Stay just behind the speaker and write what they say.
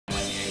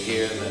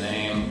hear the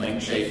name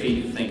Linc Chafee,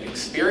 you think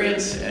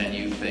experience and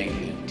you think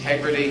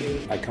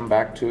integrity. I come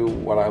back to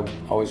what I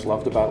always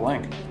loved about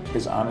Linc,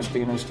 his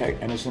honesty and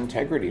his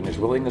integrity and his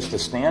willingness to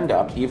stand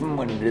up even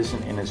when it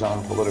isn't in his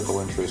own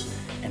political interest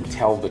and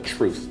tell the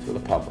truth to the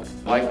public.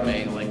 Like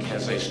me, Linc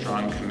has a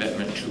strong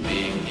commitment to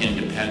being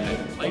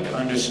independent. Linc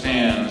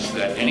understands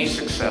that any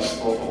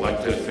successful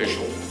elected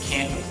official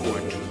can't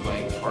afford to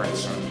play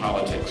partisan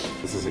politics.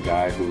 This is a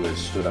guy who has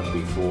stood up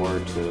before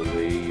to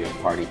the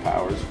party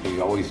powers. He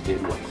always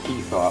did what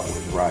he thought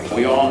was right.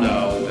 We all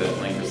know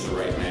that Linc is the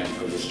right man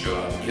for this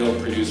job. He'll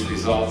produce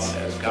results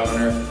as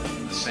governor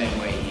the same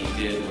way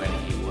he did when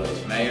he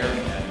was mayor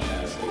and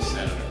as a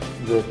senator.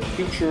 The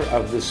future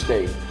of this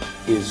state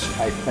is,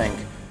 I think,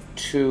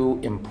 too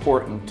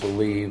important to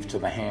leave to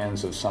the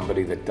hands of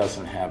somebody that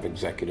doesn't have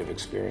executive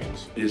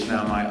experience. It is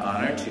now my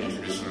honor to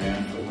introduce a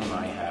man for whom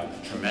I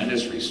have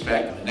tremendous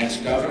respect, the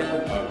next governor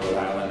of Rhode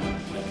Island,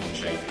 Linc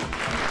Chafee.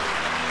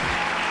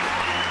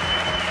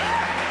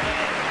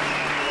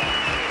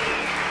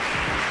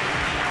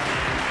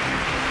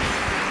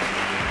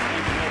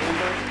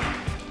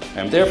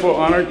 I am therefore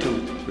honored to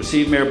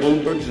receive Mayor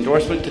Bloomberg's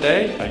endorsement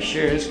today. I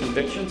share his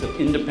convictions of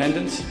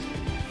independence,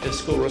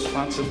 fiscal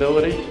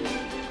responsibility,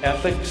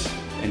 ethics,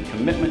 and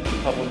commitment to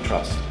public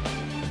trust.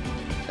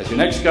 As your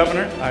next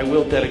governor, I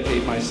will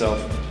dedicate myself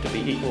to be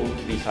equal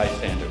to these high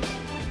standards.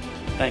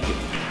 Thank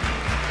you.